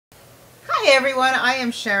Hi everyone, I am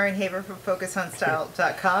Sharon Haver from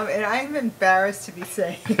FocusOnStyle.com, and I'm embarrassed to be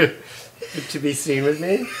saying to be seen with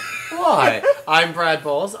me? Why? I'm Brad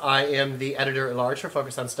Boles. I am the editor-at-large for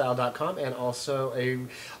FocusOnStyle.com and also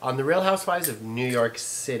on the Real Housewives of New York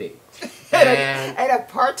City. And a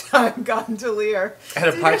part-time gondolier. And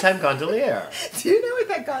a part-time gondolier. Do you know what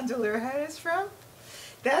that gondolier hat is from?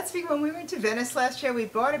 That's because when we went to Venice last year, we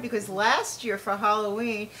bought it because last year for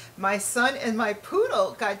Halloween, my son and my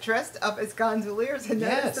poodle got dressed up as gondoliers, and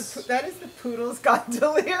that is the poodle's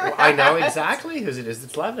gondolier hat. I know exactly whose it is.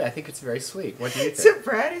 It's lovely. I think it's very sweet. What do you think? So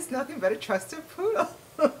Brad is nothing but a trusted poodle.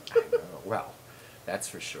 I know. Well, that's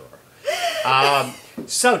for sure.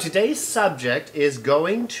 So today's subject is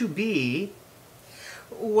going to be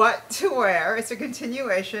what to wear. It's a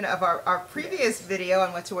continuation of our previous video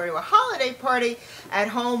on what to wear to a holiday party at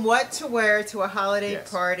home, what to wear to a holiday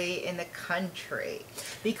party in the country.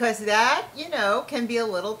 Because that, you know, can be a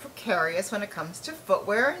little precarious when it comes to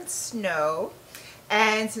footwear and snow.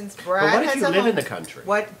 And since Brad what if you live in the country?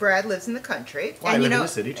 Brad lives in the country. Well, and I live in the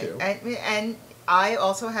city too. And I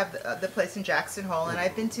also have the place in Jackson Hole, and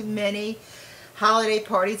I've been to many holiday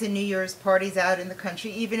parties and New Year's parties out in the country,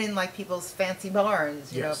 even in like people's fancy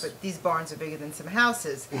barns, you know, but these barns are bigger than some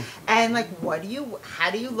houses. And like, how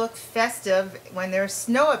do you look festive when there's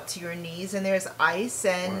snow up to your knees and there's ice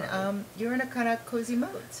and you're in a kind of cozy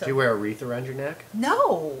mode? So. Do you wear a wreath around your neck?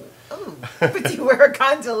 No. Oh, but do you wear a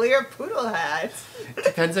gondolier poodle hat?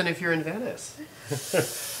 Depends on if you're in Venice.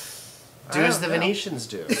 Do as the Venetians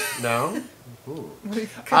do. No? All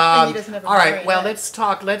right. Well, let's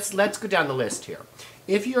talk. Let's go down the list here.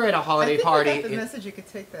 If you're at a holiday party, I got the message you could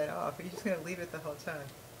take that off. You're just going to leave it the whole time.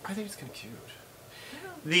 I think it's kind of cute.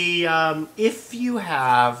 If you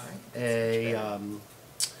have an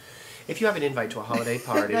invite to a holiday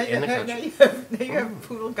party in the country, now you have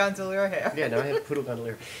poodle gondolier hair. Yeah, now I have poodle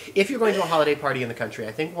gondolier. If you're going to a holiday party in the country,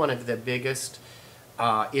 I think one of the biggest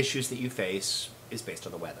issues that you face is based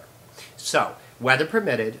on the weather. So, weather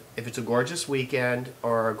permitted, if it's a gorgeous weekend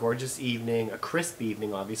or a gorgeous evening, a crisp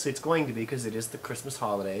evening, obviously it's going to be because it is the Christmas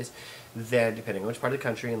holidays, then depending on which part of the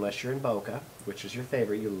country, unless you're in Boca, which is your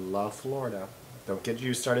favorite, you love Florida. Don't get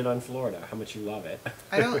you started on Florida, how much you love it.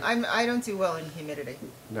 I don't do well in humidity.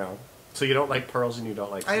 No. So you don't like pearls and you don't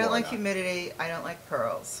like Florida. I don't like humidity, I don't like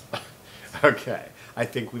pearls. Okay, I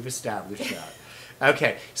think we've established that.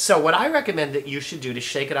 Okay, so what I recommend that you should do to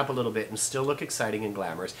shake it up a little bit and still look exciting and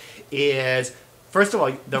glamorous is, first of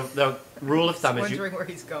all, the rule of thumb is wondering where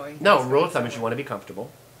he's going. No, rule of thumb is you want to be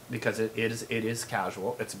comfortable because it is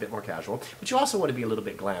casual. It's a bit more casual, but you also want to be a little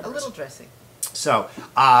bit glamorous. A little dressy. So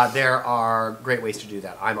there are great ways to do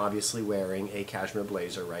that. I'm obviously wearing a cashmere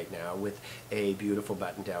blazer right now with a beautiful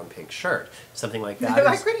button-down pink shirt. Something like that.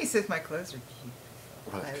 Like when he says my clothes are beautiful.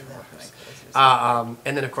 I love my clothes.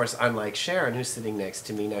 And then, of course, I'm like Sharon, who's sitting next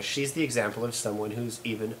to me. Now, she's the example of someone who's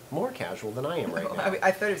even more casual than I am right now.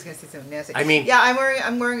 I thought he was going to say something nasty. I mean, yeah,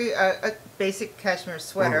 I'm wearing a basic cashmere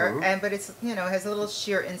sweater, but it's, you know, has a little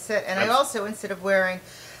sheer inset. And I also, instead of wearing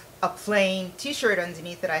a plain T-shirt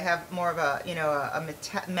underneath it, I have more of a, you know,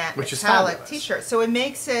 matte metallic T-shirt. So it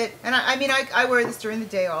makes it, and I wear this during the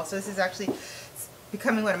day also. This is actually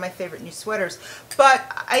becoming one of my favorite new sweaters. But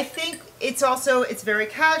I think it's very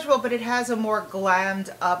casual, but it has a more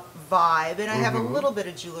glammed up vibe. And I have a little bit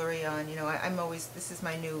of jewelry on. You know, this is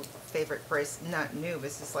my new favorite bracelet. Not new,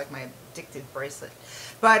 this is like my addicted bracelet.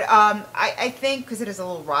 But I think, because it has a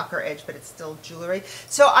little rocker edge, but it's still jewelry.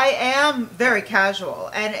 So I am very casual.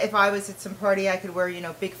 And if I was at some party, I could wear, you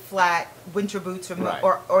know, big flat winter boots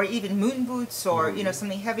or even moon boots or, you know,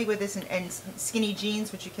 something heavy with this and skinny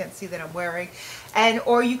jeans, which you can't see that I'm wearing.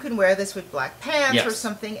 Or you can wear this with black pants or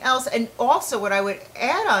something else. And also what I would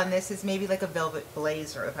add on this is maybe like a velvet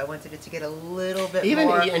blazer if I wanted it to get a little bit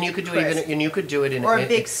more and you could do it in a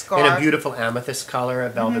big scarf. In a beautiful amethyst color, a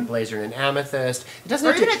velvet blazer and an amethyst. It doesn't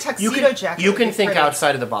or even a tuxedo jacket. You can think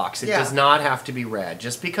outside of the box. It does not have to be red.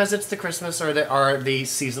 Just because it's the Christmas or the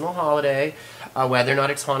seasonal holiday, whether or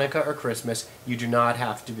not it's Hanukkah or Christmas, you do not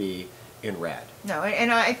have to be in red. No,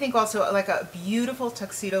 and I think also like a beautiful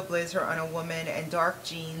tuxedo blazer on a woman and dark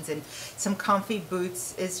jeans and some comfy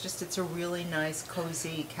boots it's a really nice,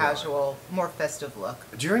 cozy, casual, more festive look.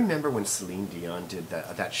 Do you remember when Celine Dion did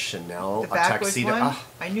that Chanel tuxedo? One?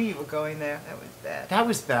 I knew you were going there. That was bad. That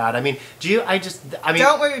was bad. I mean,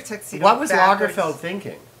 don't wear your tuxedo. What was Lagerfeld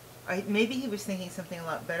thinking? Maybe he was thinking something a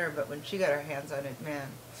lot better, but when she got her hands on it, man.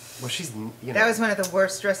 Well, she's, you know. That was one of the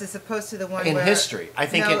worst dresses, opposed to the one in where... history. I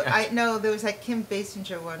think No, there was that Kim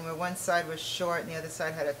Basinger one where one side was short and the other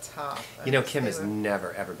side had a top. You know, Kim has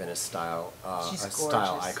never, ever been a style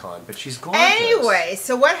icon, but she's gorgeous. Anyway,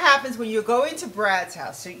 so what happens when you go into Brad's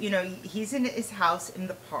house? So, you know, he's in his house in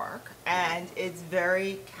the park, and it's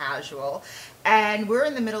very casual. And we're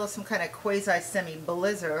in the middle of some kind of quasi-semi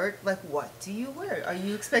blizzard. Like, what do you wear? Are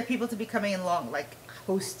you expect people to be coming in long, like,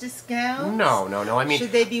 hostess gowns? No. I mean,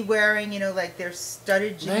 should they be wearing, you know, like their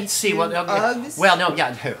studded Jimmy Choo Uggs? Well, no,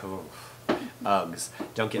 yeah, Uggs.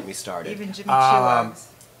 Don't get me started. Even Jimmy Choo Uggs.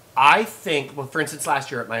 I think, well, for instance,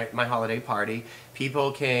 last year at my holiday party,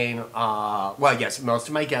 people came, well, yes, most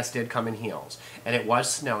of my guests did come in heels. And it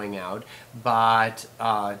was snowing out, but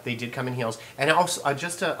they did come in heels. And also,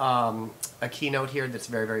 just a keynote here that's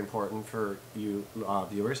very, very important for you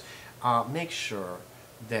viewers. Make sure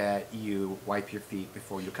that you wipe your feet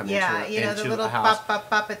before you come into a house. Yeah, you know, the little pop, pop,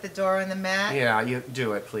 pop at the door on the mat. Yeah, you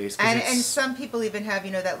do it, please. And some people even have,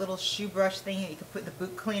 you know, that little shoe brush thing. You could put the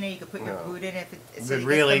boot cleaner, you could put your boot in if it so you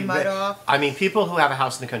get the mud off. I mean, people who have a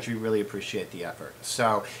house in the country really appreciate the effort.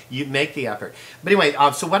 So you make the effort. But anyway,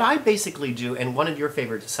 so what I basically do, and one of your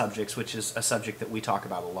favorite subjects, which is a subject that we talk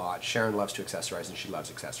about a lot, Sharon loves to accessorize, and she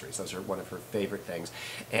loves accessories. Those are one of her favorite things.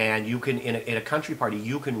 And you can, in a country party,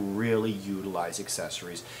 you can really utilize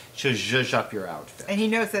accessories to zhuzh up your outfit. And he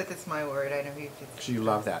knows that that's my word. I know he. So you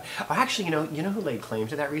love that. Actually, you know who laid claim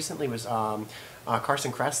to that recently was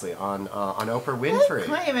Carson Kressley on Oprah Winfrey.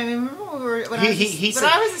 Claim. I mean, remember when I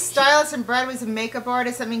was a stylist and Brad was a makeup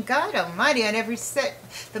artist. I mean, God Almighty! On every set,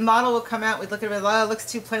 the model would come out. We'd look at her. Oh, it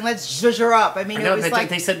looks too plain. Let's zhuzh her up. I mean, it was like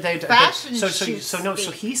they said fashion.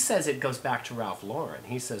 So he says it goes back to Ralph Lauren.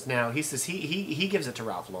 He says he gives it to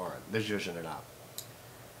Ralph Lauren. They're zhuzhing it up.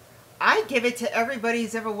 I give it to everybody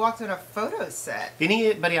who's ever walked on a photo set. If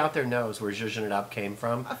anybody out there knows where zhuzhing it up came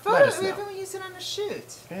from, a photo, we use it on a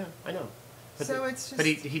shoot. Yeah, I know. But so it's just. But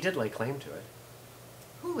he did lay claim to it.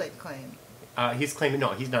 Who laid claim? He's claiming,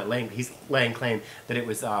 no, he's not laying, he's laying claim that it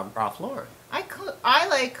was Ralph Lauren. I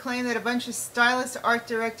lay claim that a bunch of stylists, art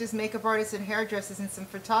directors, makeup artists, and hairdressers, and some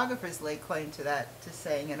photographers lay claim to that, to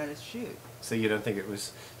saying it on a shoot. So you don't think it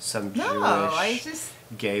was some Jewish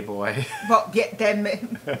gay boy? Well, yeah, then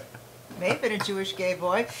may have been a Jewish gay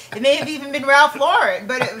boy. It may have even been Ralph Lauren,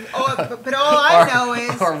 but all I know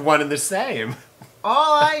is... Or one and the same.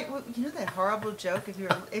 You know that horrible joke, if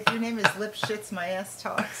your name is Lip Shits, My Ass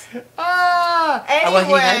Talks? Anyway. Well,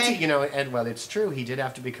 he had to, you know, and well, it's true, he did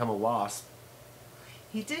have to become a wasp.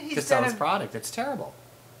 He did. To sell his product. It's terrible.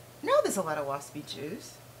 No, there's a lot of waspy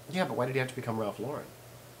Jews. Yeah, but why did he have to become Ralph Lauren?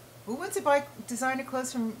 Who wants to buy designer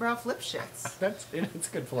clothes from Ralph Lipschitz? That's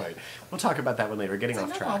a good point. We'll talk about that one later. We're getting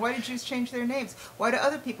off track. Why did Jews change their names? Why do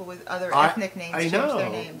other people with other ethnic names change their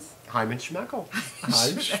names? Hyman Schmeckel.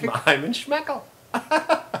 Hyman Schmeckel.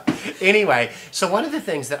 Anyway, so one of the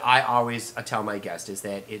things that I always tell my guests is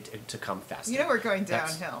that to come festive. You know we're going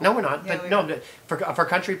downhill. No, we're not. Yeah, for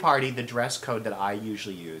country party, the dress code that I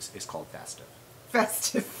usually use is called festive.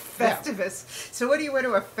 Festivus. Yeah. So what do you wear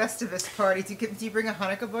to a Festivus party? Do you bring a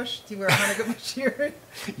Hanukkah bush? Do you wear a Hanukkah bush here?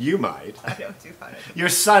 You might. I don't do Hanukkah. Your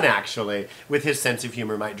son, actually, with his sense of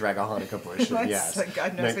humor, might drag a Hanukkah bush. Yes. Son,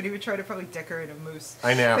 God knows, but he would try to probably decorate a moose.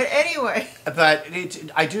 I know. But anyway. But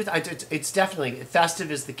it's definitely,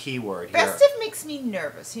 festive is the key word here. Festive makes me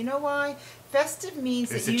nervous. You know why? Festive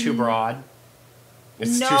means Is it too broad?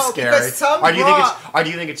 It's too scary. Because some or do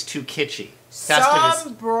you think it's too kitschy?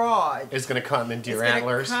 Some broad is going to come in deer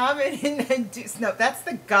antlers. No, that's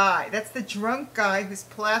the guy. That's the drunk guy who's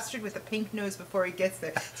plastered with a pink nose before he gets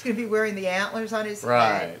there. He's going to be wearing the antlers on his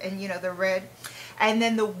head and, you know, the red. And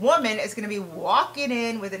then the woman is going to be walking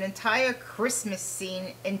in with an entire Christmas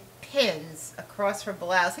scene in pins across her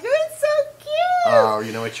blouse. Like, oh, it's so cute. Oh,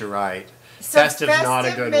 you know what? You're right. So Festive's not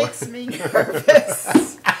a good makes me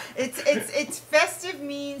nervous. It's festive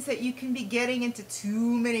means that you can be getting into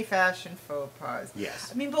too many fashion faux pas.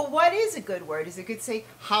 Yes. I mean, but what is a good word? Is it good to say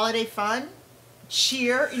holiday fun?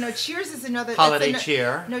 Cheer. You know, cheers is another... Holiday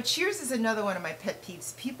cheer. No, cheers is another one of my pet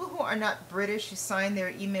peeves. People who are not British who sign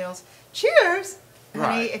their emails, cheers! Right.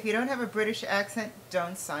 Honey, if you don't have a British accent,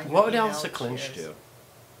 don't sign your What would email, Elsa Clinch do?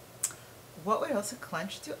 What would Elsa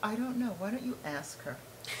Clinch do? I don't know. Why don't you ask her?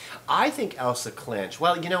 I think Elsa Clinch.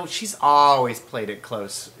 Well, she's always played it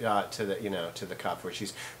close to the to the cuff where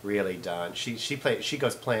she's really done. She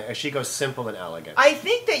goes simple and elegant. I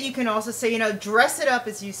think that you can also say, dress it up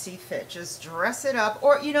as you see fit. Just dress it up,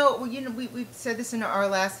 or we said this in our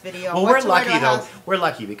last video. Well, we're lucky though. We're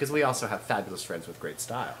lucky because we also have fabulous friends with great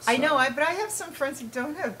style. So. I know, but I have some friends who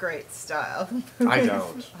don't have great style. I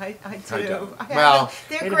don't. I do. I don't. Well,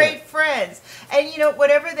 they're great friends, and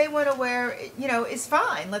whatever they want to wear, is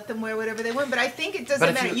fine. Let them wear whatever they want, but I think it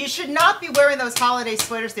doesn't matter. You should not be wearing those holiday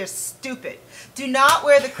sweaters. They're stupid. Do not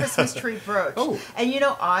wear the Christmas tree brooch. Oh. And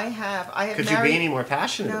I have Could you be any more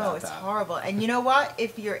passionate about that? No, it's horrible. And you know what?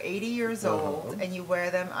 If you're 80 years old and you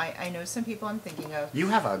wear them, I know some people I'm thinking of. You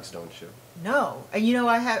have Uggs, don't you? No. And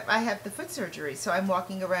I have the foot surgery, so I'm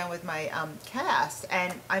walking around with my cast,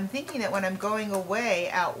 and I'm thinking that when I'm going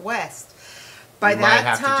away out west, by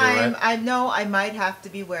that time, I know I might have to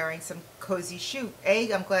be wearing some cozy shoe.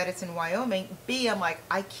 A, I'm glad it's in Wyoming. B, I'm like,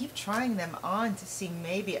 I keep trying them on to see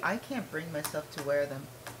maybe I can't bring myself to wear them.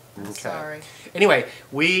 I'm sorry. Anyway,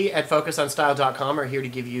 we at FocusOnStyle.com are here to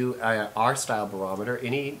give you our style barometer.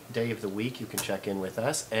 Any day of the week you can check in with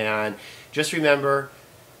us. And just remember,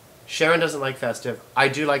 Sharon doesn't like festive. I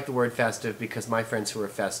do like the word festive because my friends who are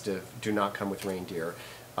festive do not come with reindeer.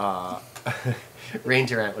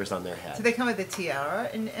 Reindeer antlers on their head. Do they come with a tiara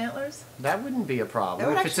and antlers? That wouldn't be a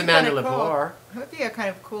problem if it's Amanda Lepore. It would be kind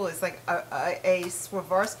of cool. It's like a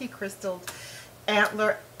Swarovski crystal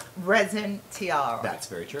antler resin tiara. That's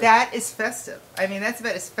very true. That is festive. I mean, that's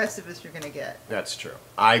about as festive as you're going to get. That's true.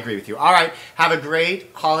 I agree with you. All right. Have a great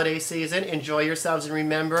holiday season. Enjoy yourselves, and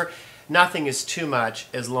remember, nothing is too much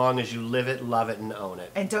as long as you live it, love it, and own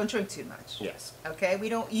it. And don't drink too much. Yes. Okay?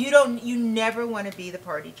 You never want to be the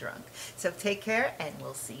party drunk. So take care, and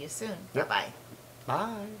we'll see you soon. Yep. Bye-bye.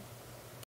 Bye.